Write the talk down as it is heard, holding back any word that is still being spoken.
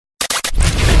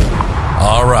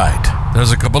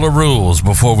There's a couple of rules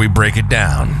before we break it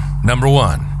down. Number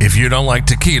 1, if you don't like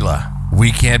tequila,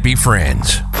 we can't be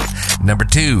friends. Number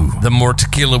 2, the more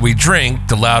tequila we drink,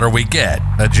 the louder we get.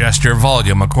 Adjust your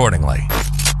volume accordingly.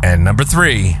 And number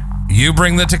 3, you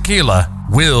bring the tequila,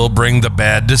 we'll bring the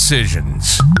bad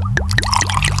decisions.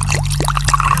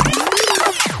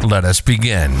 Let us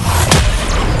begin.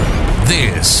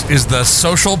 This is the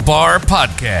Social Bar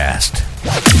Podcast.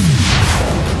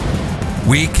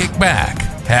 We kick back,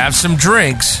 have some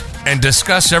drinks, and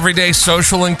discuss everyday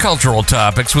social and cultural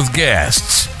topics with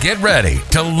guests. Get ready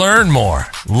to learn more,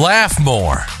 laugh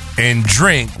more, and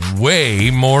drink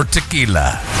way more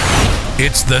tequila.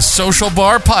 It's the Social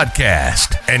Bar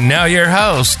Podcast. And now your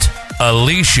host,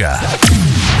 Alicia.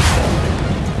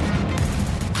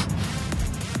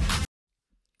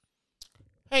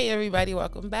 Hey everybody,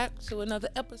 welcome back to another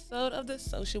episode of the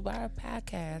Social Bar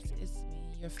Podcast. It's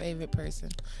me, your favorite person,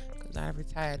 because I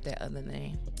retired that other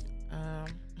name.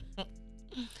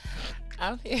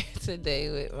 I'm here today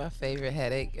with my favorite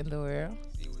headache in the world.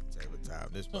 See what type of time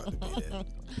this about to be then.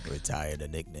 Retire the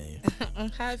nickname.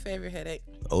 Hi, favorite headache.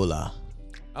 Hola.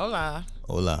 Hola.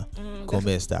 Hola. ¿Cómo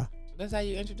está? That's how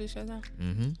you introduce yourself?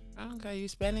 Mm-hmm. Okay, you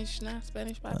Spanish now?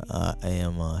 Spanish body? I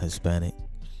am Hispanic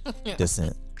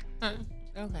descent.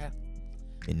 Okay.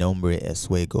 Mi nombre es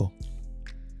Fuego.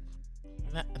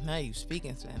 Now you speak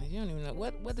in Spanish. You don't even know.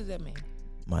 What does that mean?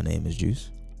 My name is Juice.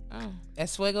 Oh.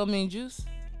 Esfuego means juice?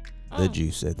 The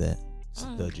juice at that.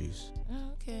 The juice.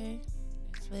 Oh, okay.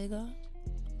 Esfuego.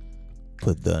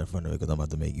 Put the in front of it because I'm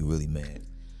about to make you really mad.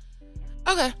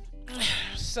 Okay.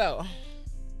 So,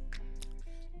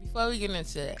 before we get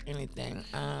into anything,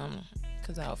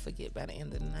 because I'll forget by the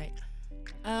end of the night,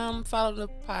 follow the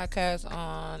podcast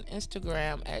on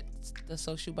Instagram at the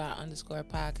Social Bar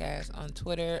 _podcast, on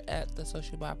Twitter at the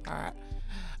Social Bar Pod.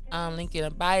 Link in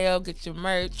the bio, get your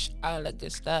merch, all that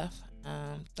good stuff.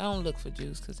 Don't look for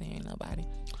Juice because there ain't nobody.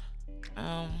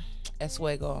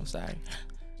 Esfuego, I'm sorry.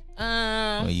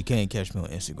 Well, you can't catch me on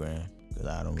Instagram because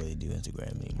I don't really do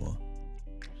Instagram anymore.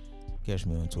 Catch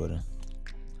me on Twitter.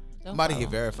 I'm about to get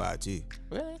verified too.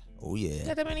 Really? Oh yeah. You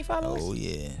got that many followers? Oh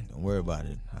yeah. Don't worry about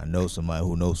it. I know somebody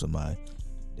who knows somebody.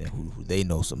 Then who they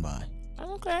know somebody.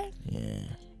 Okay. Yeah.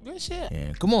 Good shit.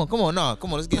 Yeah. Come on. No,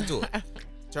 come on. Let's get into it.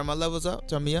 Turn my levels up.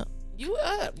 Turn me up. You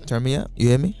up? Turn me up. You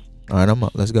hear me? All right, I'm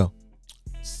up. Let's go.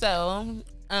 So,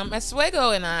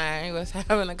 Esfuego and I was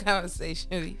having a conversation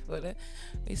before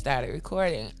we started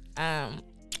recording.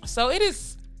 So it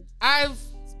is.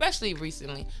 Especially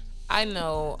recently, I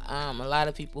know a lot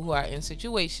of people who are in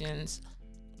situations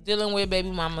dealing with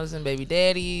baby mamas and baby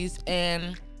daddies,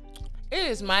 and it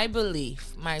is my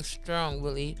belief, my strong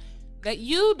belief, that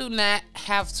you do not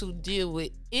have to deal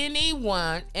with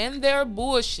anyone and their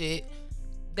bullshit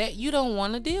that you don't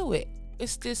want to deal with.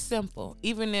 It's this simple.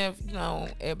 Even if,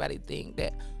 everybody think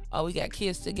that, oh, we got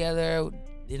kids together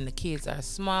and the kids are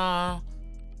small.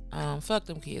 Fuck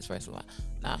them kids, first of all.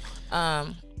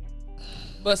 No.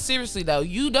 But seriously though,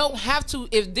 you don't have to.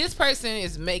 If this person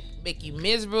is make you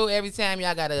miserable every time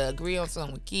y'all gotta agree on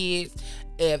something with kids,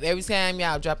 if every time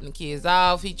y'all dropping the kids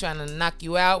off, he trying to knock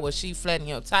you out, or she flattening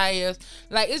your tires,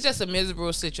 like it's just a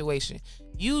miserable situation.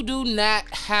 You do not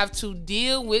have to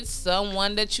deal with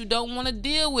someone that you don't want to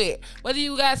deal with, whether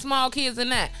you got small kids or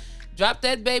not. Drop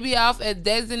that baby off at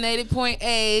designated point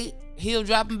A. He'll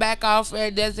drop him back off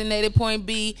at designated point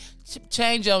B.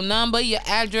 Change your number, your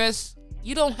address.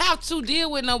 You don't have to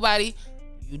deal with nobody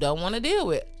you don't want to deal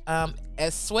with.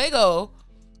 Esfuego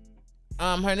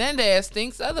Hernandez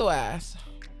thinks otherwise.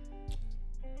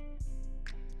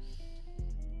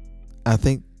 I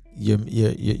think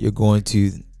you're going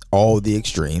to all the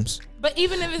extremes. But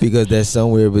even if it's because there's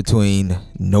somewhere between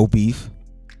no beef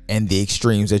and the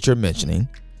extremes that you're mentioning.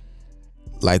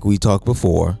 Like we talked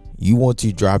before, you want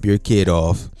to drop your kid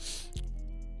off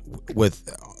with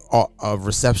a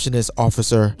receptionist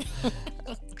officer,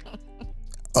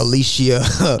 Alicia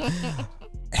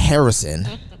Harrison,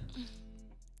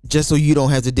 just so you don't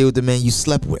have to deal with the man you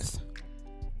slept with.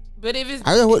 But if it's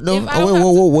whoa.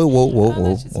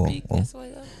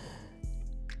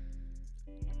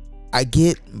 I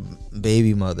get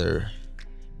baby mother,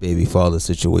 baby father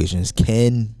situations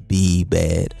can be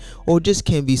bad, or just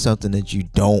can be something that you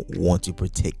don't want to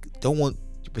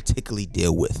particularly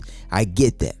deal with. I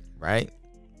get that, right?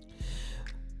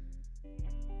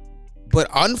 But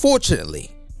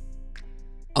unfortunately,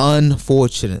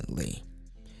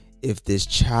 if this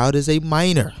child is a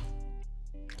minor,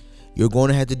 you're going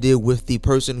to have to deal with the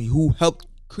person who helped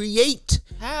create.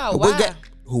 How? Why?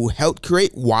 Who helped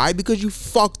create. Why? Because you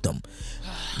fucked them.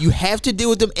 You have to deal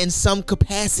with them in some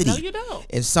capacity. No, you don't.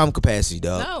 In some capacity,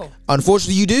 dog. No.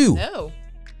 Unfortunately, you do. No.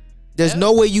 There's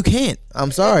no way you can't.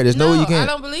 I'm sorry. There's no way you can't.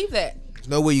 I don't believe that. There's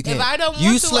no way you can't. If I don't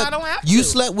want to, I don't have to. You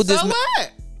slept with this man. So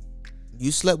what?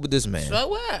 You slept with this man. So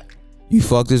what? You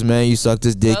fucked this man. You sucked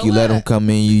his dick. So you let him what? come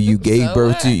in. You gave So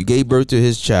birth what? to. You gave birth to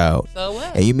his child. So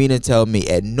what? And you mean to tell me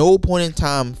at no point in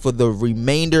time for the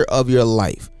remainder of your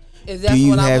life do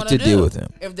you have to deal with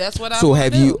him? If that's what I So want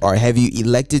have to do. have you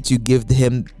elected to give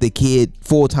him the kid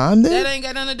full time then? That ain't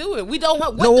got nothing to do with it. We don't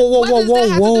have. What does that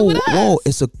have to do with us?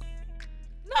 It's a.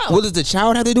 No. What does the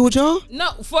child have to do with y'all?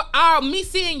 No, for me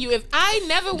seeing you, if I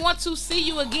never want to see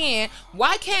you again,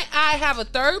 why can't I have a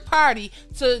third party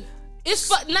to?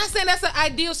 Not saying that's an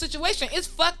ideal situation. It's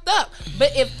fucked up.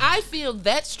 But if I feel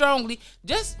that strongly,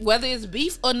 just whether it's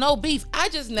beef or no beef, I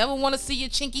just never want to see your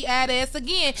chinky eyed ass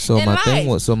again. So in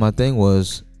life. my thing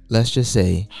was, let's just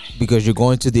say, because you're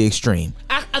going to the extreme.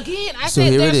 I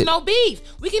said there's no beef.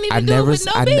 We can even do it with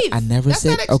no beef. I never that's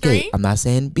said, not okay, I'm not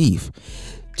saying beef.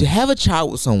 To have a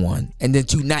child with someone and then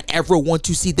to not ever want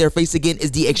to see their face again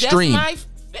is the extreme. That's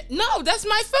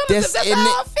my feelings. That's how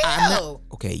I feel.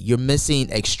 Okay, you're missing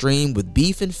extreme with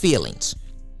beef and feelings.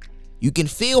 You can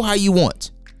feel how you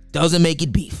want. Doesn't make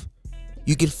it beef.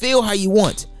 You can feel how you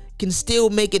want. Can still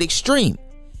make it extreme.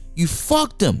 You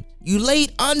fucked him. You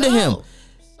laid under him.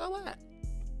 So what?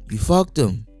 You fucked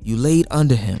him. You laid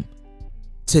under him.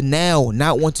 To now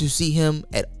not want to see him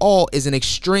at all is an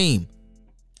extreme.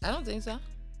 I don't think so.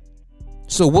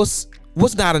 So what's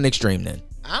not an extreme then?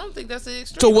 I don't think that's an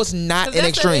extreme. So what's not an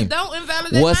extreme? Don't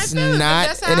invalidate what's my feelings. not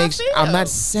That's how an I feel. I'm not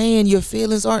saying your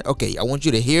feelings aren't okay. I want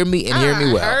you to hear me and hear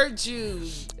me well. I heard you.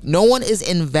 No one is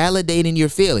invalidating your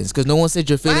feelings because no one said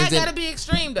your feelings. Why I gotta be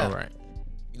extreme though? All right,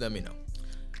 you let me know.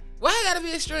 Why I gotta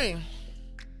be extreme?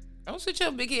 Don't sit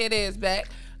your big head ass back.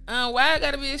 Why I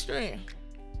gotta be extreme?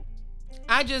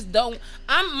 I just don't.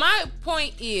 My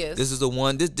point is, this is the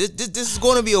one. This is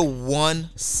going to be a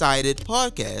one-sided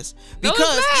podcast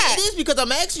because it is because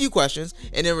I'm asking you questions,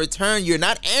 and in return, you're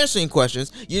not answering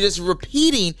questions. You're just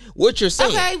repeating what you're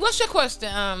saying. Okay, what's your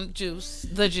question? Juice.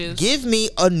 Give me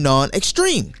a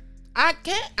non-extreme. I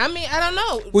can't. I mean, I don't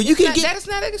know. Well, you can get. That's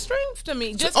not extreme to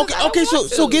me. Just okay.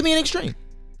 So give me an extreme.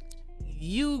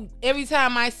 Every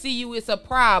time I see you, it's a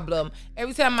problem.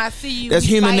 Every time I see you, that's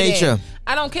human nature.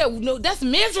 I don't care. No, that's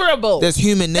miserable. That's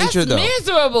human nature, though.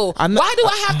 Miserable. Why do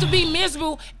I have to be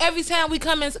miserable every time we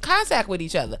come in contact with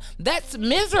each other? That's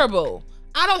miserable.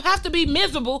 I don't have to be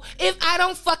miserable if I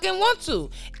don't fucking want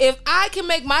to. If I can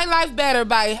make my life better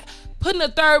by putting a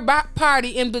third party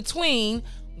in between,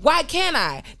 why can't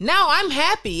I? Now I'm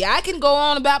happy. I can go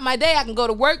on about my day. I can go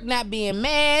to work not being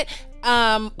mad.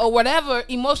 Or whatever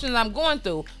emotions I'm going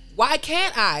through. Why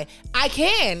can't I? I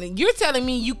can. You're telling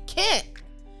me you can't.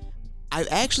 I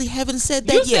actually haven't said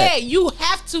that yet. You said you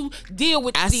have to deal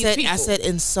with these people. I said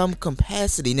in some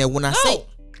capacity. Now when I say...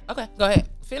 Okay, go ahead.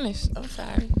 Finish. I'm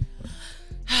sorry.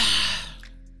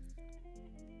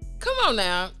 Come on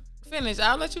now. Finish.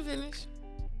 I'll let you finish.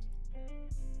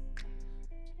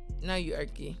 No, you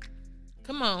irky.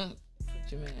 Come on.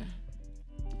 Put your man.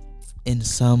 In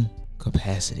some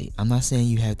capacity. I'm not saying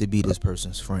you have to be this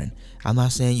person's friend. I'm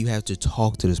not saying you have to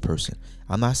talk to this person.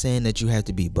 I'm not saying that you have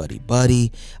to be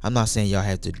buddy. I'm not saying y'all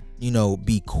have to,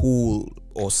 be cool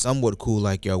or somewhat cool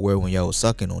like y'all were when y'all was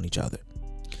sucking on each other.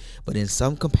 But in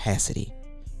some capacity,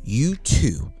 you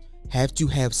two have to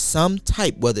have some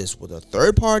type, whether it's with a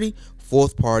third party,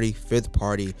 fourth party, fifth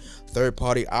party, third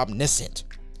party, omniscient.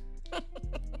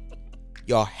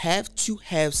 Y'all have to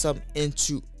have some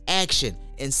interaction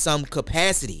in some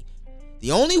capacity.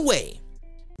 The only way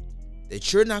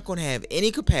that you're not going to have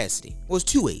any capacity, well, it's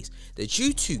two ways that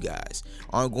you two guys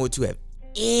aren't going to have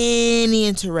any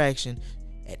interaction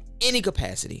at any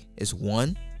capacity is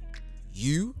one,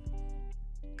 you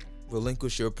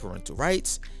relinquish your parental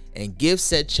rights and give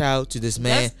said child to this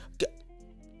man.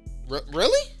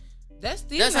 Really? That's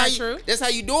still not true. That's how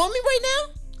you doing me right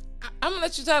now? I'm gonna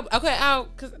let you talk. Okay,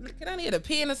 can I need a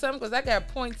pen or something? Because I got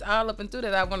points all up and through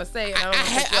that I want to say, and I don't want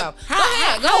to cut you off. Go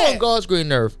ahead. On God's green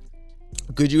nerve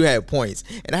could you have points?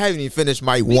 And I haven't even finished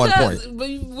my 1 point.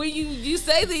 When you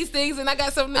say these things, and I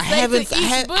got something to say to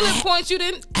each bullet point, you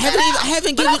didn't. I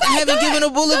haven't given a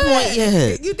bullet point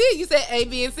yet. You did. You said A,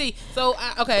 B, and C. So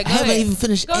okay, go ahead. I haven't even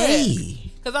finished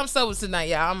A. Because I'm sober tonight,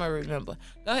 y'all. I'm gonna remember.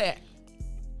 Go ahead.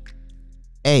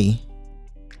 A.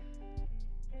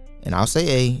 And I'll say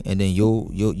A, and then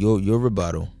you'll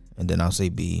rebuttal, and then I'll say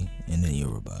B, and then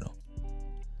you'll rebuttal.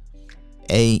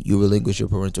 A, you relinquish your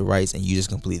parental rights, and you just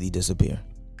completely disappear.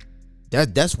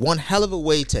 That's one hell of a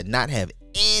way to not have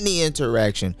any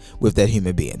interaction with that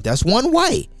human being. That's one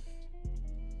way.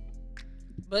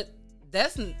 But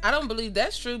I don't believe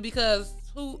that's true because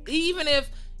even if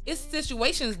it's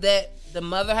situations that the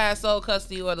mother has sole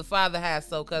custody or the father has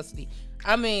sole custody.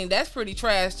 I mean, that's pretty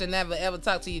trash to never ever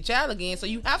talk to your child again. So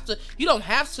you don't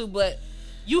have to, but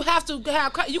you have to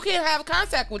you can't have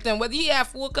contact with them whether you have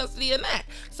full custody or not.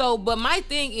 So, but my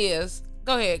thing is,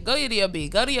 go ahead, go to your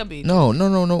B. No,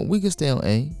 we can stay on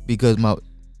A because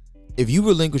if you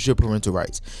relinquish your parental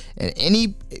rights,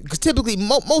 and because typically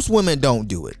most women don't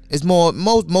do it. It's more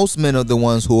most men are the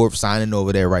ones who are signing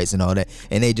over their rights and all that,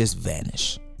 and they just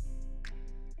vanish.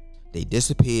 They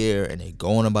disappear and they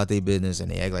go on about their business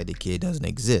and they act like the kid doesn't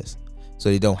exist, so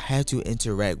they don't have to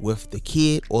interact with the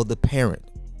kid or the parent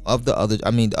of the other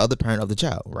parent of the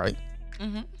child, right?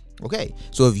 Mm-hmm. Okay,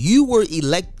 so if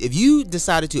you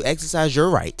decided to exercise your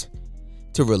right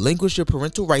to relinquish your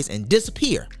parental rights and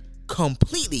disappear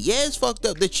completely, yeah, it's fucked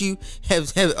up that you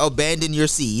have abandoned your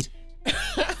seed,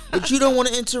 but you don't want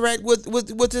to interact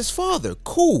with his father.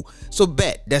 Cool. So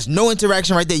bet there's no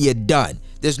interaction right there. You're done.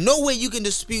 There's no way you can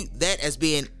dispute that as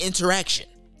being interaction.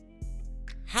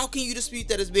 How can you dispute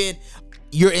that as being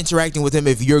you're interacting with him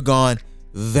if you're gone?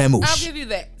 Vamoosh. I'll give you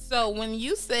that. So when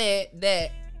you said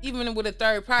that, even with a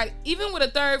third party, even with a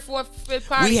third, fourth, fifth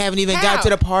party, we haven't even got to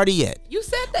the party yet. You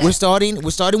said that. We're starting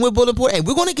with bullet point. Hey,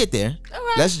 we're gonna get there. All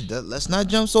right. Let's not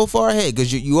jump so far ahead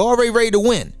because you already ready to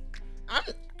win.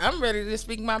 I'm ready to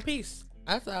speak my piece.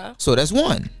 That's all. So that's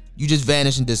one. You just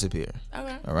vanish and disappear.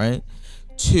 Okay. All right.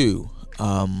 2.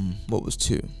 What was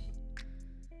 2?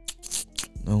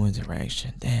 No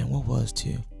interaction. Damn, what was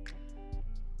 2?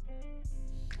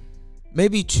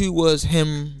 Maybe 2 was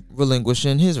him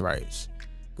relinquishing his rights.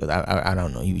 Cause I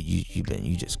don't know.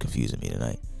 You just confusing me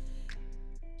tonight.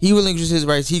 He relinquishes his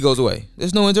rights. He goes away.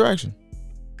 There's no interaction.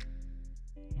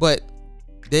 But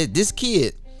this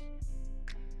kid,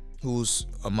 who's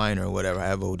a minor or whatever,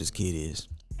 however old this kid is,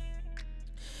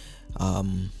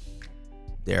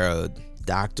 there are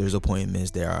doctor's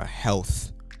appointments. There are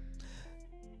health.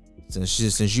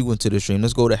 Since you went to the stream,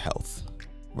 let's go to health,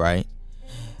 right?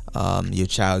 Your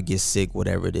child gets sick,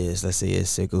 whatever it is. Let's say it's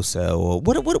sickle cell or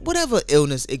whatever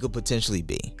illness it could potentially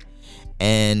be,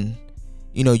 and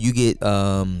you get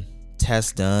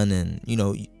tests done, and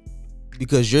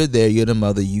because you're there, you're the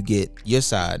mother, you get your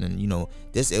side, and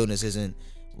this illness isn't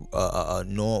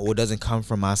normal or doesn't come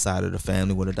from my side of the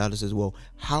family. When the doctor says, well,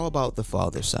 how about the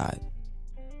father's side?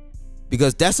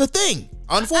 Because that's a thing.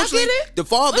 Unfortunately, the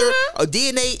father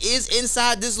DNA is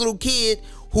inside this little kid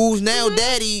who's now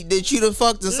daddy that you done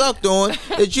fucked and sucked on,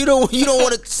 that you don't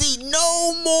want to see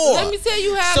no more. Let me tell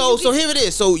you how. So here it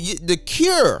is. So the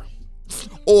cure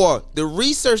or the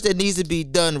research that needs to be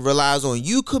done relies on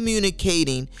you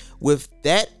communicating with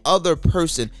that other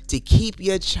person to keep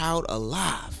your child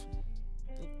alive.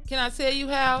 Can I tell you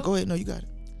how? Go ahead. No, you got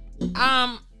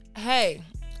it. Hey,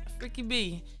 Freaky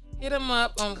B, hit him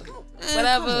up on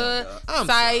whatever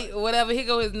site, whatever. Here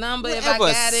go his number if I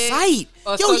got it. Site.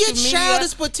 Yo, your child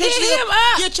is potentially. Hit him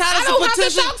up. Your child is I don't have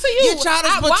to talk to you. Your child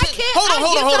is potentially.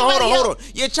 Hold on.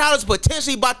 Your child is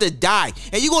potentially about to die,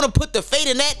 and you gonna put the fate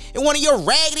in that in one of your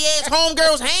raggedy ass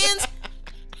homegirls' hands?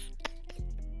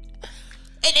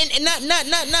 And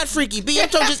not Freaky B. I'm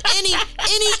talking just any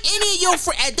of your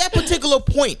friends at that particular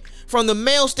point. From the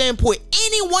male standpoint,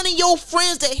 any one of your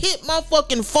friends that hit my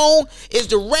fucking phone is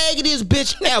the raggediest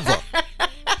bitch ever.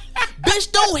 Bitch,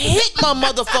 don't hit my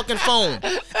motherfucking phone.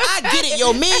 I get it,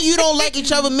 yo. Me and you don't like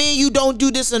each other. Me and you don't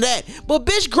do this and that. But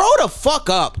bitch, grow the fuck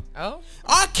up. Oh,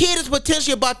 our kid is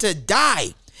potentially about to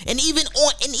die, and even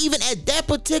at that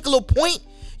particular point,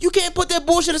 you can't put that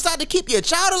bullshit aside to keep your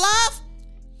child alive.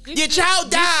 Your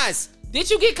child dies. Did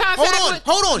you get contact?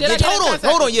 Hold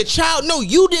on. Your child. No,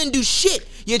 you didn't do shit.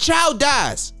 Your child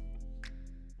dies.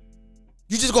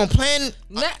 You just gonna plan?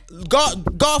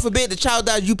 God forbid the child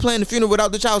dies. You plan the funeral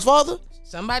without the child's father?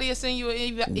 Somebody will send you an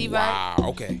evac. Wow.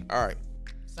 Okay. All right.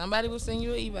 Somebody will send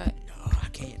you an evac. No, I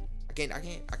can't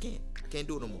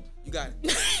do it no more. You got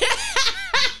it.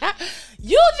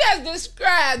 You just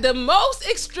described the most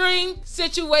extreme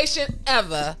situation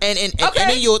ever. And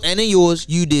in yours,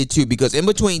 you did too. Because in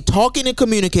between talking and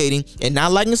communicating and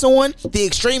not liking someone, the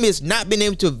extreme is not being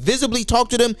able to visibly talk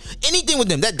to them, anything with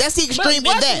them. That's the extreme in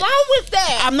that. What's wrong with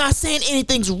that? I'm not saying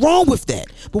anything's wrong with that.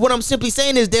 But what I'm simply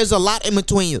saying is there's a lot in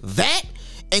between that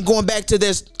and going back to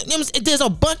this. There's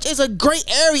a great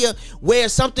area where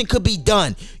something could be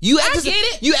done. You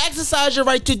exercise your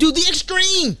right to do the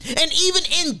extreme. And even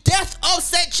in death of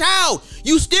said child,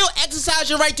 you still exercise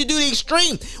your right to do the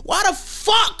extreme. Why the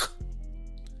fuck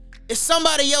is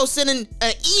somebody else sending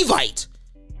an evite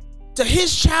to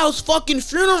his child's fucking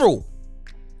funeral?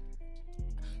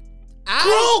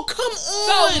 Bro, come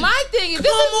on. So my thing is,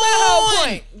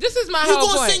 this is my whole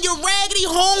point. You gonna send your raggedy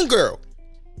homegirl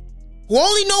who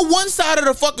only know one side of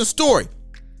the fucking story.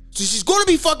 So she's gonna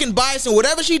be fucking biased in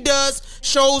whatever she does,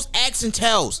 shows, acts, and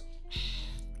tells.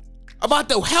 About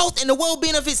the health and the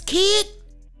well-being of his kid?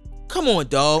 Come on,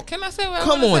 dog. Can I say what I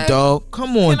Come want to on, say? dog.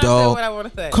 Come on, Can I say dog. what I want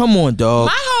to say? Come on, dog.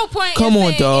 My whole point Come in on,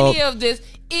 saying dog. any of this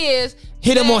is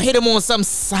Hit him on some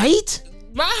site?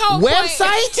 my whole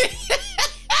Website? point.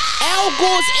 Al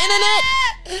Gore's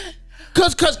internet?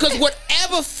 Cause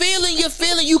whatever feeling you're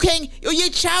feeling, you can't. Your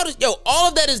child is all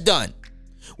of that is done.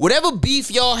 Whatever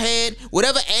beef y'all had,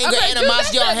 whatever anger,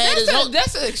 animosity y'all had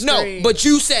that's extreme. No, but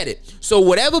you said it. So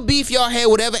whatever beef y'all had,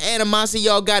 whatever animosity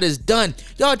y'all got is done.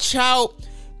 Y'all child,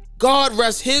 God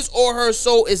rest his or her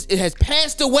soul, it has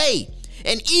passed away.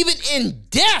 And even in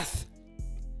death,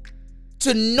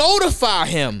 to notify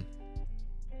him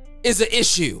is an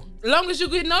issue. As long as you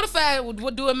get notified,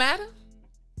 what do it matter?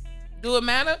 Do it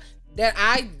matter that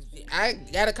I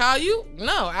gotta call you?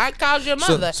 No, I called your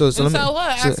mother. So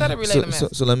what? I said a related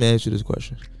message. So let me ask you this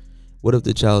question: what if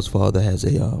the child's father has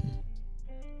a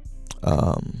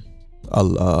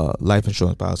life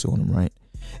insurance policy on him, right?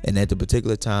 And at the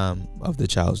particular time of the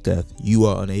child's death, you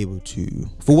are unable to,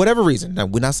 for whatever reason. Now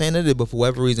we're not saying that, but for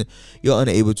whatever reason, you're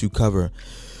unable to cover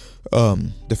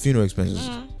the funeral expenses.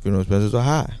 Mm-hmm. Funeral expenses are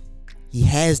high. He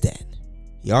has that.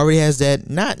 He already has that.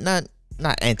 Not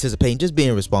anticipating, just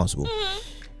being responsible. Mm-hmm.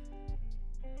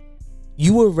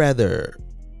 You would rather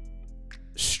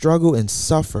struggle and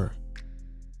suffer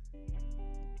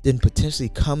than potentially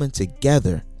coming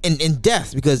together in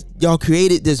death, because y'all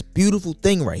created this beautiful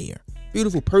thing right here,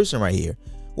 beautiful person right here,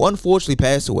 who unfortunately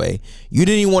passed away. You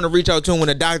didn't even want to reach out to him when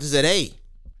the doctor said, "Hey,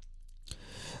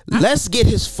 let's get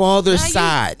his father's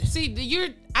side."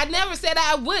 I never said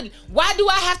I wouldn't. Why do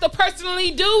I have to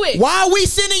personally do it? Why are we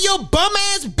sending your bum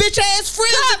ass, bitch ass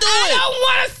friends to do it? I don't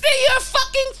want to see your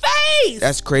fucking face.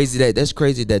 That's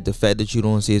crazy that the fact that you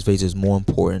don't see his face is more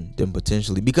important than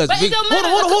potentially, because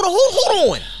hold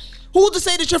on. Who's to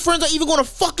say that your friends are even going to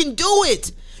fucking do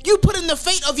it? You put in the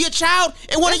fate of your child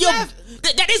and one of your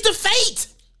that is the fate.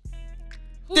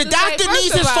 The doctor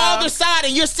needs his father's side,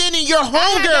 and you're sending your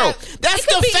homegirl. That's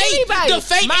the fate. Anybody. The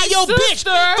fate of your bitch.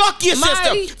 Fuck your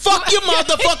sister. Fuck your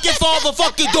mother. Fuck your father.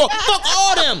 Fuck your daughter. Fuck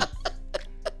all them.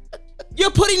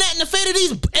 You're putting that in the fate of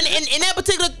these, and in that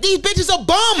particular, these bitches are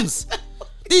bums.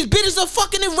 These bitches are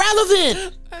fucking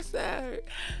irrelevant. That's sad.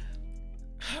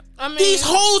 These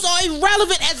hoes are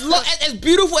irrelevant as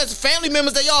beautiful as family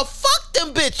members that y'all. Fuck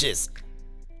them bitches.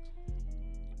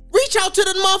 Reach out to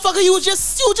the motherfucker you was just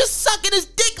sucking his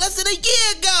dick less than a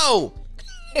year ago.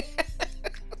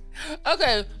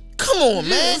 Okay. Come on,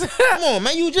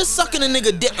 man. You were just sucking a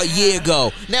nigga dick a year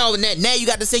ago. Now you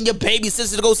got to send your baby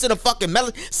sister to go send a fucking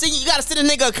melon. You got to send a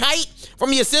nigga a kite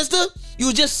from your sister. You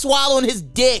was just swallowing his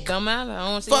dick. Come out. I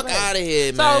don't see. Fuck out of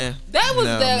here, man. So that was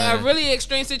a really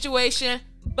extreme situation,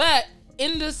 but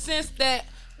in the sense that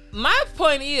my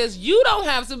point is, you don't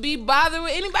have to be bothered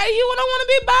with anybody you don't want to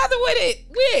be bothered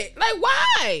with. Like,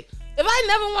 why? If I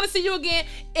never want to see you again,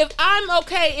 if I'm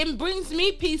okay, it brings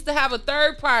me peace to have a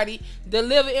third party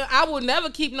deliver. I will never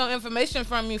keep no information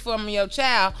from your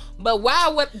child. But why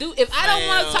would do if I don't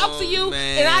want to talk to you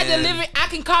and I deliver? I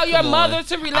can call your mother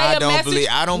to relay a message.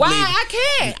 I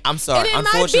can't. I'm sorry.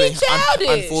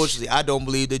 Unfortunately, I don't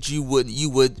believe that you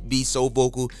would be so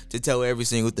vocal to tell every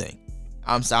single thing.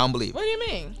 I don't believe it. What do you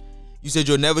mean? You said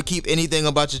you'll never keep anything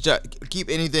about your child.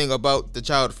 Keep anything about the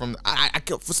child from. I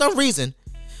for some reason,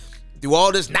 through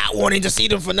all this not wanting to see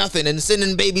them for nothing and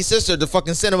sending baby sister to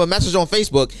fucking send him a message on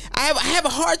Facebook, I have a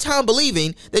hard time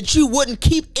believing that you wouldn't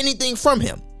keep anything from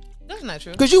him. That's not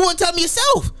true. Because you wouldn't tell me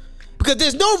yourself.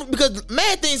 Because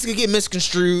mad things can get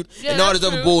misconstrued and all this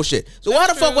other bullshit. So why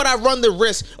the fuck would I run the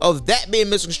risk of that being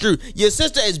misconstrued? Your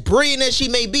sister, as brilliant as she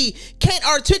may be, can't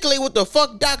articulate what the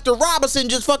fuck Dr. Robinson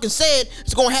just fucking said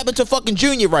is gonna happen to fucking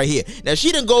Junior right here. Now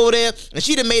she done go over there and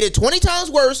she done made it 20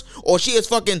 times worse, or she has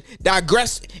fucking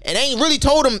digressed and ain't really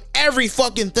told him every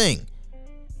fucking thing.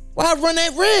 Why run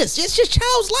that risk? It's your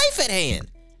child's life at hand.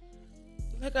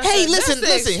 Hey, listen.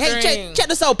 Hey, check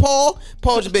this out, Paul.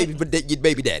 Paul's your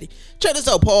baby daddy. Check this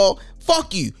out, Paul.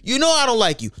 Fuck you. You know I don't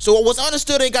like you. So what's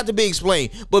understood ain't got to be explained.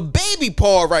 But baby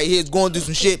Paul right here is going through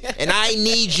some shit, and I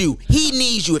need you. He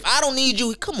needs you. If I don't need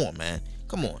you, come on, man.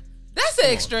 Come on. That's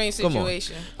an extreme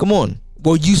situation. Come on.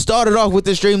 Well, you started off with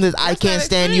the extreme that I can't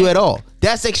stand you at all.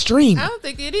 That's extreme. I don't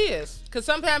think it is. Because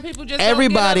sometimes people just don't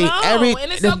get along,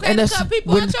 and it's okay to cut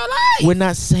people out your life. We're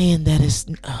not saying that it's...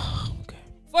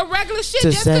 For regular shit,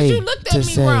 just because you looked at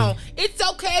me wrong. It's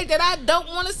okay that I don't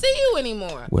want to see you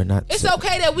anymore. It's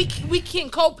okay that we can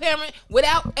co-parent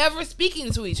without ever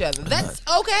speaking to each other. That's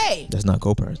okay. That's not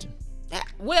co-parenting.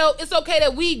 Well, it's okay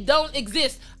that we don't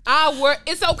exist.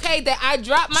 It's okay that I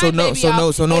drop my baby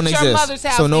off no one at your exists. mother's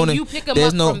house and you pick him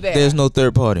up from there. There's no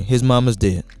third party. His mama's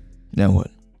dead. Now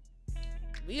what?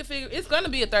 We figure it's gonna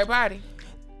be a third party.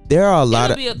 There are a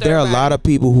lot of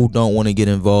people who don't want to get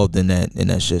involved in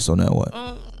that shit. So now what?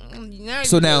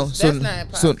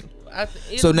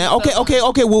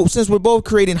 Okay. Well, since we're both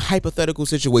creating hypothetical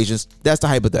situations, that's the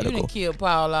hypothetical. You done kill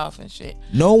Paul off and shit.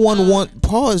 No one wants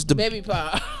pause the baby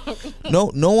Paul.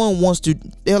 no one wants to.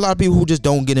 There are a lot of people who just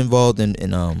don't get involved in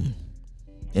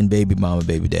baby mama,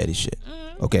 baby daddy shit.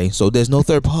 Okay, so there's no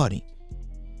third party.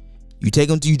 You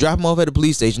drop them off at the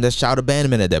police station. That's child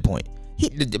abandonment at that point.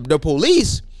 The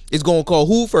police is gonna call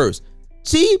who first?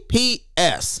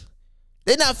 CPS.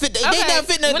 They're not fit. They not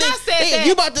fitting. When I said that,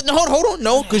 you about to hold on,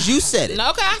 no, because you said it. No,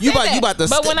 okay, I said you about to.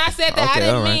 But when I said that, okay,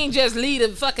 I didn't mean just leave a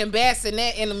fucking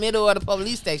bassinet in the middle of the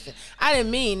police station. I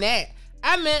didn't mean that.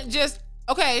 I meant just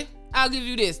okay. I'll give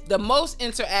you this: the most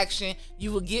interaction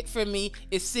you will get from me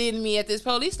is seeing me at this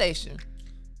police station.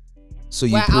 So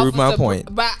you proved my point.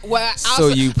 So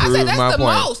you proved my point.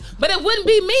 Most, but it wouldn't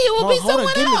be me. It would be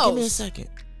someone else. Give me a second.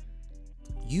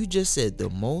 You just said the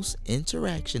most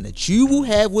interaction that you will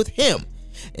have with him.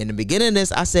 In the beginning of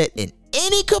this, I said in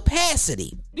any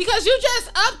capacity. Because you just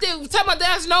upped it, talking about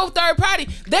there's no third party.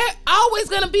 There's always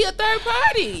going to be a third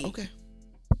party. Okay.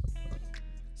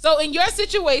 So in your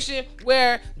situation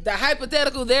where the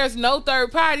hypothetical there's no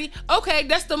third party, okay,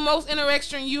 that's the most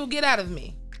interaction you'll get out of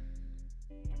me.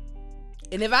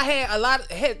 And if I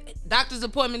had doctor's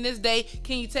appointment this day,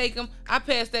 can you take him? I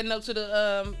passed that note to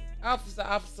the officer.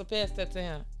 Officer passed that to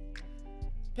him.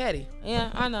 Petty. Yeah,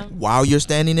 I know. While you're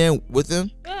standing there with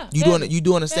him? Yeah. You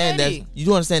do understand that you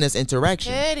do understand that's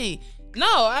interaction. Petty.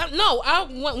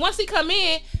 Once he come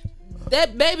in,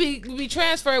 that baby will be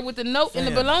transferred with the note and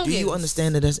the belongings. Do you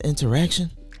understand that that's interaction?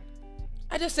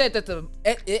 I just said that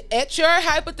at your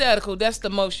hypothetical, that's the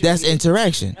most. That's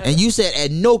interaction, and you said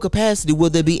at no capacity will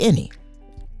there be any.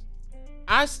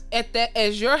 As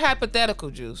your hypothetical,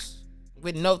 Juice,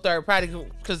 with no third party,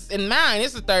 because in mine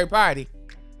it's a third party.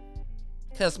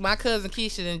 Because my cousin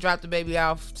Keisha done dropped the baby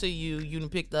off to you. You done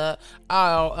picked her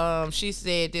up. She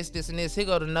said this, and this. Here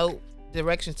go the note,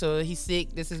 directions to her. He's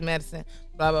sick. This is medicine.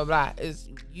 Blah, blah, blah.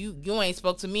 You ain't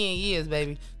spoke to me in years,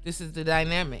 baby. This is the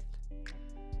dynamic.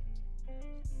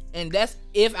 And that's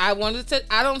if I wanted to.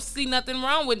 I don't see nothing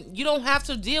wrong with. You don't have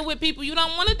to deal with people you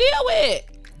don't want to deal with.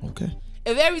 Okay.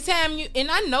 If every time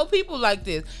and I know people like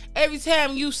this, every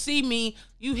time you see me,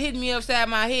 you hit me upside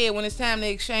my head when it's time to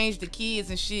exchange the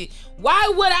kids and shit.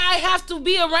 Why would I have to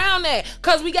be around that?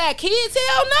 Because we got kids?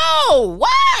 Hell no.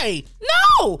 Why?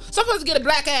 No. So I'm supposed to get a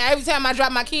black eye every time I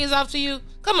drop my kids off to you?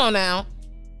 Come on now.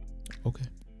 Okay.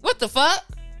 What the fuck?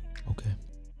 Okay.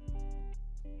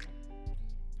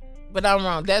 But I'm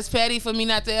wrong. That's petty for me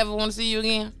not to ever want to see you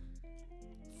again?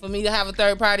 For me to have a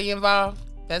third party involved?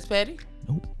 That's petty?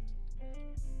 Nope.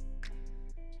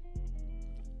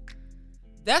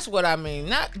 That's what I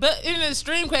mean. But in an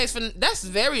extreme case, that's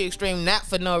very extreme, not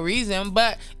for no reason.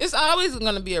 But it's always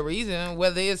going to be a reason,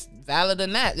 whether it's valid or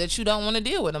not, that you don't want to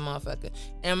deal with a motherfucker.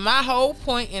 And my whole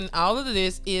point in all of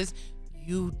this is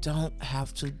you don't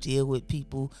have to deal with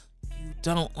people you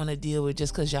don't want to deal with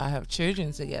just because y'all have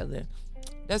children together.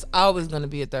 That's always going to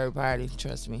be a third party,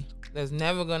 trust me. There's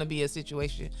never going to be a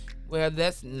situation where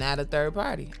that's not a third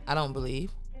party. I don't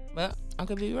believe. But I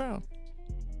could be wrong.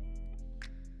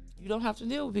 You don't have to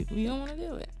deal with people you don't want to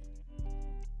deal with.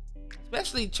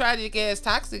 Especially tragic ass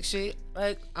toxic shit.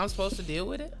 Like, I'm supposed to deal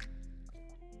with it.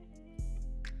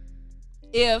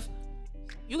 If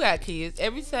you got kids,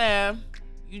 every time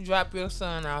you drop your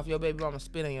son off, your baby mama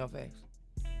spit in your face.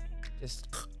 Just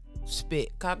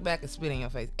spit. Cock back and spit in your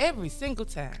face. Every single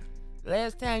time.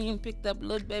 Last time you picked up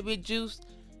little baby Juice,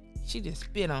 she just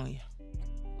spit on you.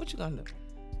 What you gonna do?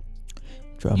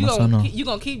 Drop my son off. You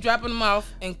gonna keep dropping them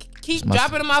off and keep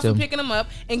dropping them off and picking them up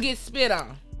and get spit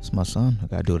on. It's my son. I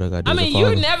gotta do what I gotta do. I mean,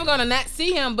 you're never gonna not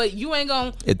see him, but you ain't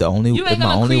gonna. You ain't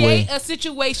gonna create a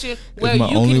situation where you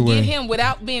can get him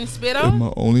without being spit on.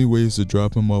 My only way is to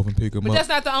drop him off and pick him up. But that's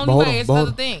not the only way. It's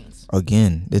other things.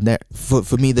 Again, that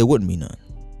for me there wouldn't be none,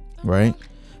 right?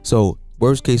 So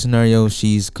worst case scenario,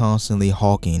 she's constantly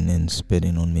hawking and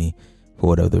spitting on me for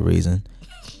whatever reason.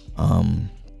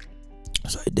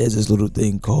 So there's this little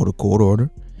thing called a court order.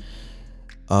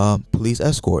 Police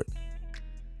escort.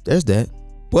 There's that.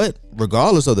 But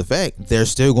regardless of the fact, there's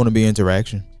still going to be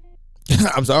interaction.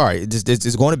 I'm sorry.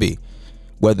 It's going to be.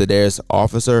 Whether there's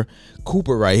Officer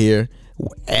Cooper right here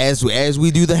as we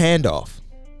do the handoff.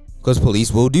 Because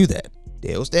police will do that.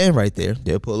 They'll stand right there.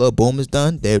 They'll pull up. Boom, it's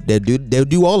done. They'll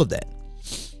do all of that.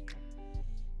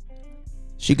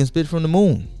 She can spit from the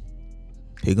moon.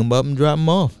 Pick him up and drop him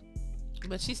off.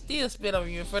 But she still spit on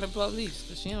you in front of police,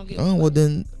 so she don't get. Oh, well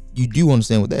then you do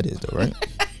understand what that is, though, right?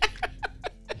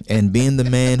 And being the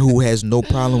man who has no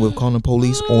problem with calling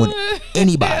police on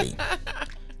anybody,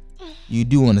 you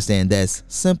do understand that's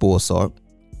simple assault,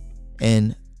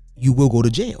 and you will go to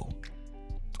jail.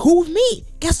 Cool with me.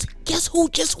 Guess who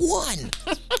just won?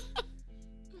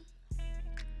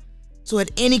 So at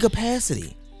any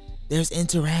capacity, there's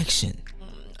interaction.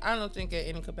 I don't think at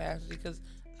any capacity, because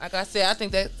like I said, I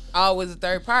think that's always a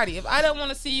third party. If I don't want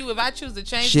to see you, if I choose to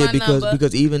change my number,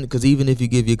 because even if you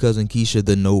give your cousin Keisha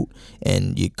the note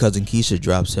and your cousin Keisha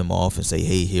drops him off and say,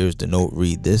 hey, here's the note,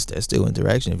 read this, that's still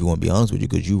interaction. If you want to be honest with you,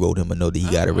 because you wrote him a note that he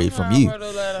got to read from you.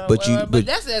 But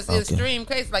that's an extreme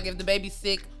case, like if the baby's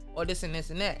sick or this and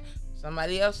this and that.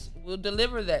 Somebody else will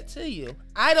deliver that to you.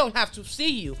 I don't have to see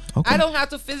you. Okay. I don't have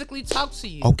to physically talk to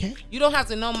you. Okay. You don't have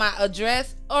to know my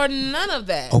address or none of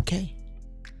that. Okay.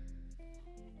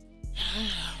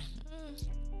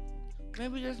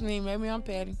 Maybe just me. Maybe I'm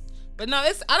petty. But no,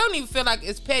 I don't even feel like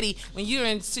it's petty when you're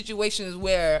in situations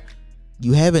where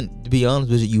you haven't, to be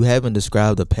honest with you haven't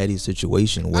described a petty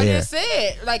situation where. I just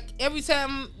said, like, every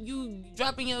time you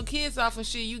dropping your kids off and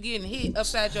shit, you getting hit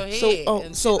upside your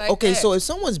head. So if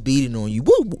someone's beating on you,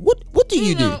 what do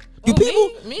you do? Do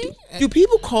people me? Do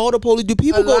people call the police? Do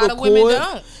people go to court? Women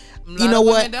don't. You know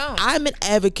what? I'm an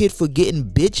advocate for getting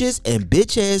bitches and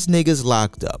bitch ass niggas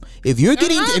locked up. If you're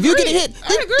getting hit, I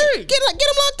agree. get them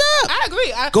locked up. I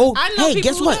agree. I know hey, people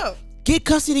guess who what? don't. Get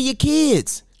custody of your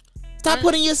kids. Stop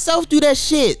putting yourself through that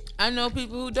shit. I know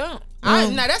people who don't.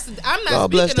 I'm not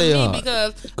God bless speaking their of heart. me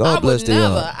because God bless their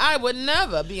heart. I would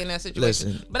never be in that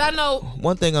situation. Listen, but I know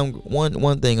one thing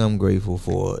I'm grateful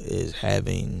for is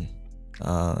having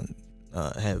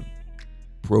have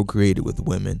procreated with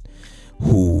women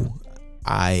who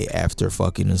I, after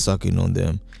fucking and sucking on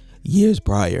them years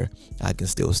prior, I can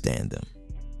still stand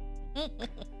them.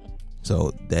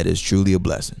 So that is truly a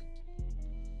blessing.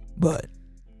 But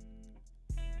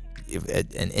if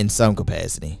in some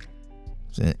capacity,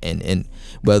 and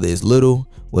whether it's little,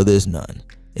 whether it's none,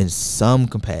 in some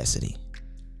capacity,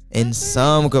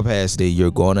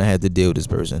 you're gonna have to deal with this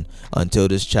person until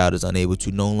this child is unable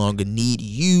to no longer need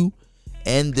you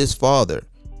and this father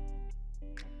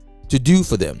to do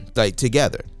for them, like,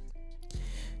 together.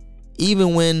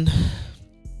 Even when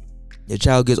your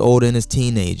child gets older in his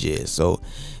teenage years, so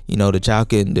the child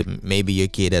can, maybe your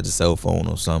kid has a cell phone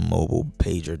or some mobile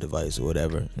pager device or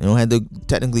whatever. You don't have to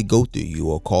technically go through you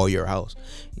or call your house.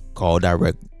 Call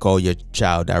your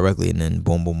child directly, and then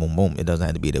boom, boom, boom, boom. It doesn't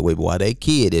have to be that way. But while that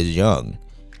kid is young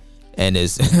and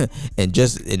is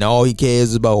and all he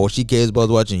cares about, or she cares about,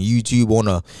 is watching YouTube on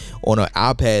an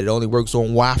iPad, it only works on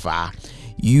Wi-Fi.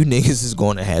 You niggas is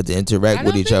going to have to interact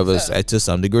with each other to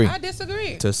some degree. I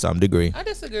disagree. To some degree. I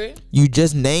digree. You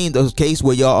just named a case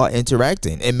where y'all are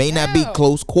interacting. It may not be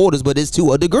close quarters, but it's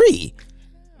to a degree.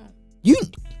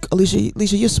 Alicia,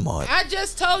 you're smart. I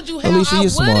just told you how Alicia, you're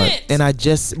smart. wouldn't. And I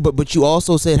just, but you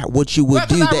also said what you would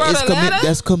do.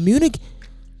 That's communicate.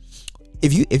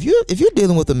 If you're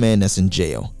dealing with a man that's in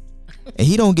jail and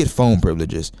he don't get phone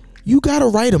privileges, you gotta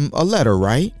write him a letter,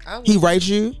 right? He writes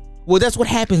you. Well, that's what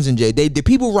happens in jail. The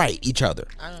people write each other,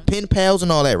 pen pals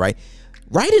and all that, right?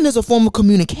 Writing is a form of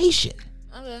communication.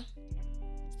 Okay.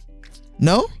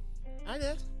 No? I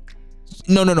guess.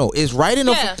 No. Is writing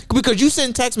because you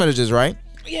send text messages, right?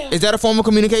 Yeah. Is that a form of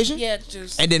communication? Yeah,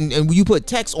 just. And then you put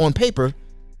text on paper,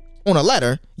 on a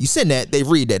letter, you send that, they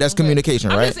read that. That's communication,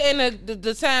 right? I'm just saying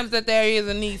the times that there is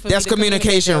a need for that's me to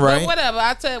communication, right? But whatever,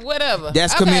 I tell you, whatever.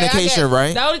 That's communication,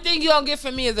 right? The only thing you don't get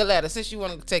from me is a letter, since you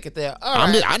want to take it there. All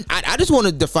right. I just want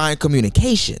to define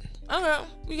communication.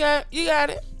 Okay, you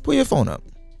got it. Put your phone up.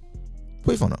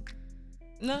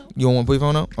 No. You don't want to put your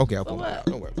phone up? Okay, I'll put it up. What?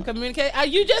 Don't worry. Communicate.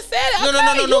 You just said it. No.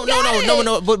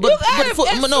 But you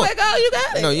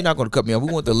got it. No, you're not going to cut me off.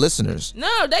 We want the listeners. No,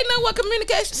 they know what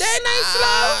communication. They ain't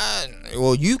slow.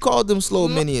 Well, you called them slow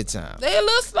many a time. They a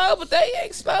little slow, but they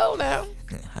ain't slow now.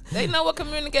 They know what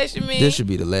communication means. This should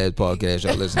be the last podcast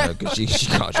y'all listen to, because she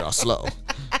called y'all slow.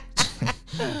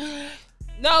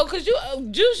 No, because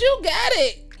Juice, you got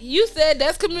it. You said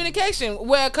that's communication.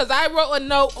 Well, because I wrote a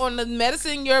note on the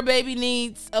medicine your baby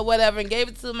needs or whatever and gave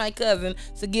it to my cousin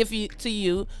to give to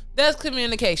you. That's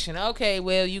communication. Okay,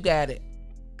 well, you got it.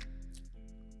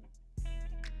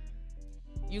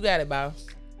 You got it, boss.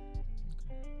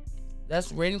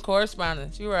 That's written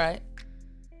correspondence. You're right.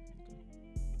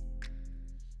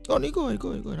 Oh, go ahead.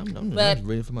 I'm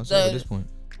ready for myself at this point.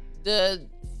 The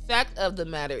fact of the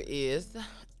matter is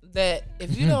that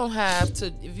if you don't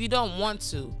want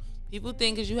to People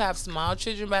think because you have small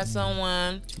children by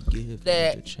someone To give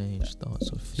that to change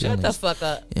thoughts or feelings. shut the fuck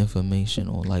up. Information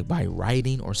or like by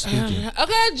writing or speaking.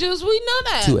 Okay, Juice, we know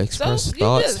that. To express So you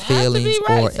thoughts, just have to be feelings,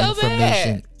 right or so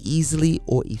information bad. easily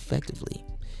or effectively.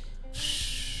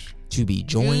 To be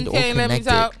joined You or can't let me connected.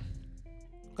 talk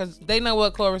because they know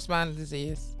what correspondence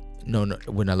is. No,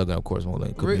 we're not looking at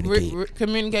correspondence. Communicate.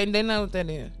 Communicating, they know what that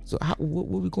is. So what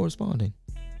we corresponding?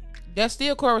 That's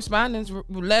still correspondence.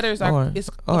 Letters are. All right. It's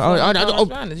All right.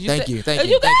 correspondence. Thank you. You got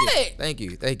it. Thank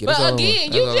you. But That's all I again,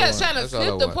 want. you That's all I just want. trying to That's all I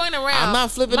flip the want. point around. I'm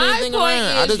not flipping My anything point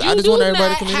around. Is I just you want do everybody to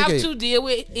not communicate. have to deal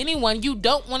with anyone you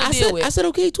don't want to deal with. I said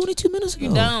okay 22 minutes ago.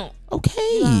 You don't.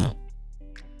 Okay. You don't.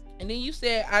 And then you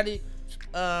said I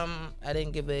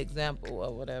didn't give an example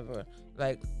or whatever.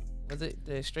 Like, was it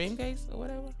the extreme case or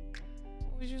whatever?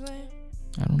 What was you saying?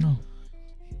 I don't know.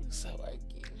 So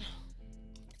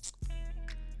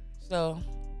So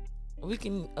we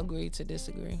can agree to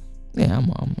disagree. Yeah,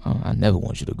 I never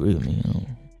want you to agree with me.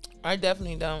 I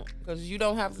definitely don't, because you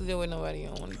don't have to deal with nobody you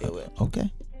don't want to deal with. Okay.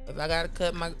 If I gotta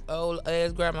cut my old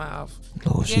ass grandma off,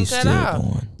 Oh, she's cut still off.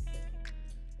 going.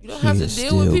 You don't have to She is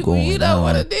deal with still people you going don't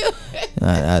want to on. deal with.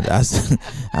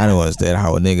 I don't understand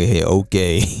how a nigga hit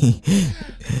okay.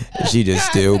 She just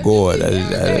still going.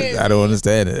 I don't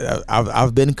understand it.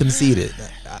 I've been conceited.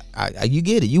 You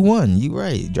get it. You won. You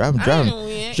right. Drop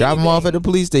him off at the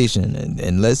police station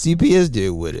and let CPS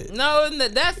deal with it. No,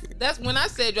 that's when I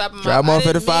said drop him off. Drop him off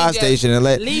at the fire station and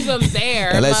leave him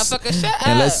there, and motherfucker. Shut up.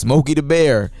 And let Smokey the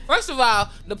Bear. First of all,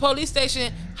 the police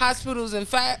station, hospitals, and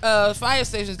fire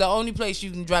stations the only place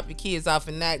you can drop your kids off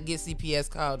and not get CPS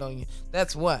called on you.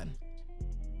 That's one.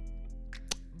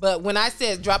 But when I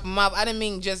said drop them off, I didn't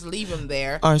mean just leave them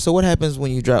there. All right. So what happens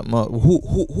when you drop them off?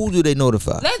 Who do they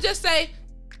notify? Let's just say,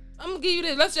 I'm gonna give you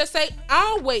this. Let's just say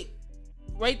I'll wait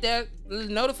right there.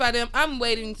 Notify them. I'm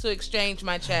waiting to exchange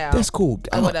my child. That's cool.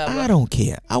 Whatever. I don't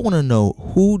care. I want to know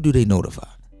who do they notify?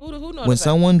 Who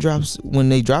notify? When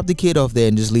they drop the kid off there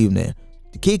and just leave him there,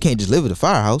 the kid can't just live at the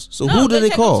firehouse. So who do they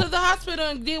take call? them to the hospital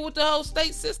and deal with the whole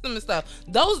state system and stuff.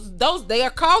 Those they are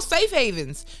called safe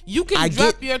havens. You can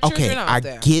drop your children off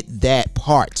there. I get that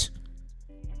part,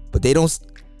 but they don't.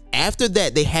 After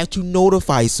that, they have to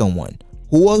notify someone.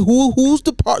 Who's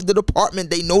the department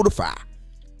they notify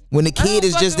when the kid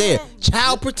is just there?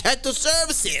 Child Protective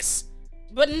Services.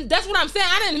 But that's what I'm saying.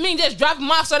 I didn't mean just drop them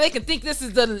off so they can think this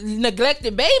is the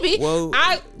neglected baby. Well,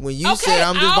 when you said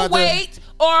I'm just about wait.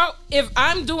 Or if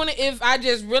I'm doing it, if I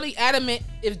just really adamant,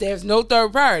 if there's no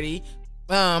third party,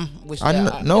 which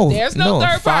there's no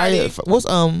third party.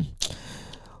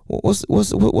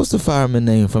 What's the fireman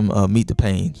name from Meet the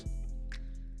Pains?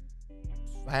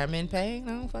 Fireman Payne?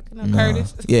 I don't fucking know.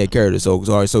 Curtis. Yeah, Curtis. So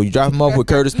sorry. So you drop him off with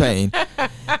Curtis Payne,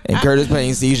 and Curtis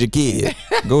Payne sees your kid.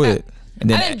 Go ahead. And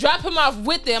then I didn't drop him off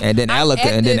with them. And then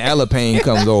Ella Payne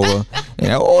comes over.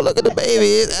 And look at the baby,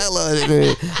 it's Ella.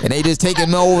 And they just take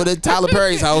him over to Tyler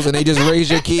Perry's house and they just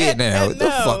raise your kid now. Get the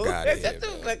fuck out of here. Shut the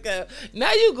fuck up.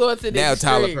 Now you going to the Now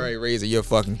extreme. Tyler Perry raising your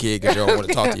fucking kid because you don't want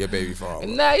to talk to your baby father.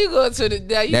 Now you going to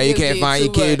the now you can't find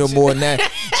your kid no more than that.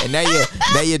 And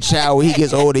now your child, when he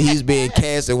gets older, he's being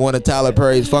cast in one of Tyler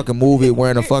Perry's fucking movie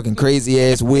wearing a fucking crazy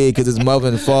ass wig because his mother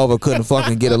and father couldn't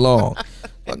fucking get along.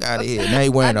 Fuck out of here. Now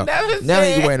he's wearing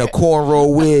a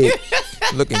cornrow wig,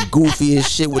 looking goofy as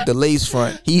shit with the lace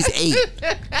front. He's 8.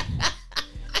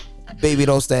 Baby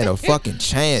don't stand a fucking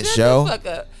chance, yo.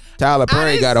 Tyler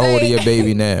Perry got a hold of your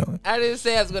baby now. I didn't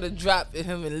say I was gonna drop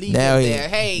him and leave him there.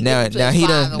 Hey,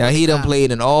 he done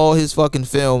played in all his fucking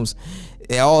films,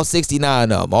 and all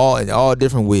 69 of them, in all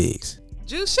different wigs.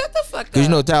 Juice, shut the fuck up.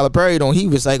 Cause Tyler Perry he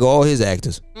recycle all his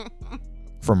actors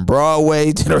from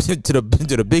Broadway to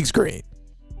the big screen.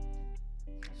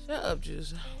 Shut up,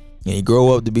 Juice. And you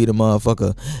grow up to be the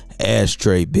motherfucker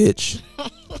ashtray bitch.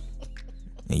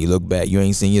 And you look back, you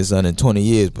ain't seen your son in 20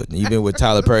 years, but you've been with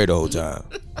Tyler Perry the whole time.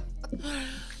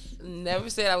 Never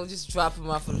said I would just drop him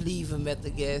off and leave him at the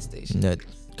gas station. That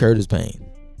Curtis Payne.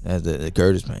 That's the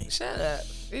Curtis Payne. Shut up.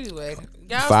 Anyway,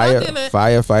 y'all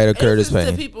firefighter Curtis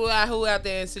Payne. To people who out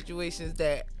there in situations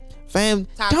that fam,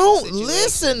 don't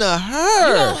listen to her.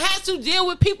 You don't have to deal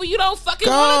with people you don't fucking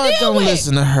want to deal with. Don't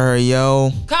listen to her,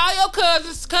 yo. Call your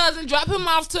cousin, drop him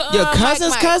off to your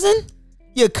cousin's cousin.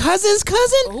 Your cousin's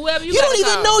cousin? Whoever you don't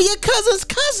even know your cousin's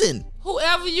cousin.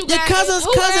 Whoever you your got, cousin's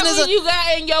cousin is you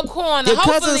got in your corner. Your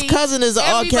cousin's cousin is an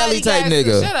R. Kelly type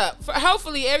nigga. Shut up.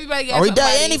 Hopefully everybody got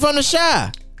somebody. Ain't he from the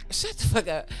Shy? Shut the fuck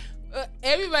up.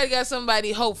 Everybody got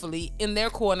somebody, hopefully, in their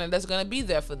corner that's gonna be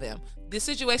there for them. This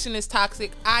situation is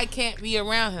toxic. I can't be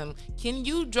around him. Can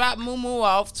you drop Moo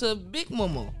off to Big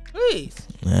Moo, please?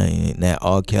 Now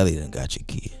R. Kelly done got your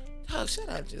kid. Oh, shut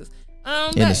up, Juice.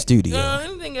 in the studio.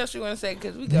 Anything else you want to say?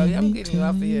 Because we go. I'm getting you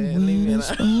off of here and leave me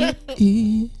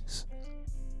alone.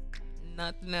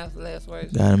 Nothing else. Last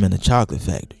words. Got him in the chocolate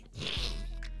factory.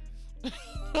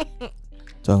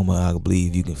 Talking about I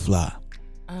believe you can fly.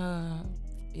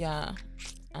 Yeah.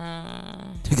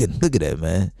 Look at that,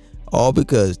 man. All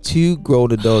because 2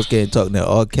 grown adults can't talk. Now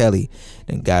R. Kelly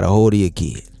then got a hold of your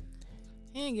kid.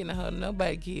 He ain't getting a hold of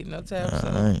nobody kid no time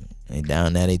soon. All right. And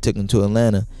down there they took him to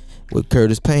Atlanta with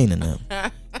Curtis Payne and them.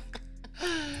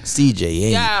 CJ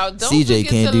ain't. Y'all, don't CJ forget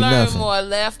can't to do learn nothing. more,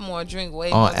 laugh more, drink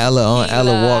way On more. Ella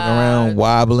walking around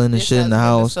wobbling and shit in the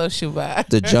house. Social vibe.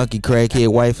 The junkie crackhead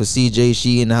wife of CJ,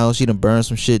 she in the house. She done burned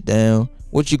some shit down.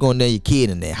 What you gonna let your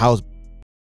kid in there? House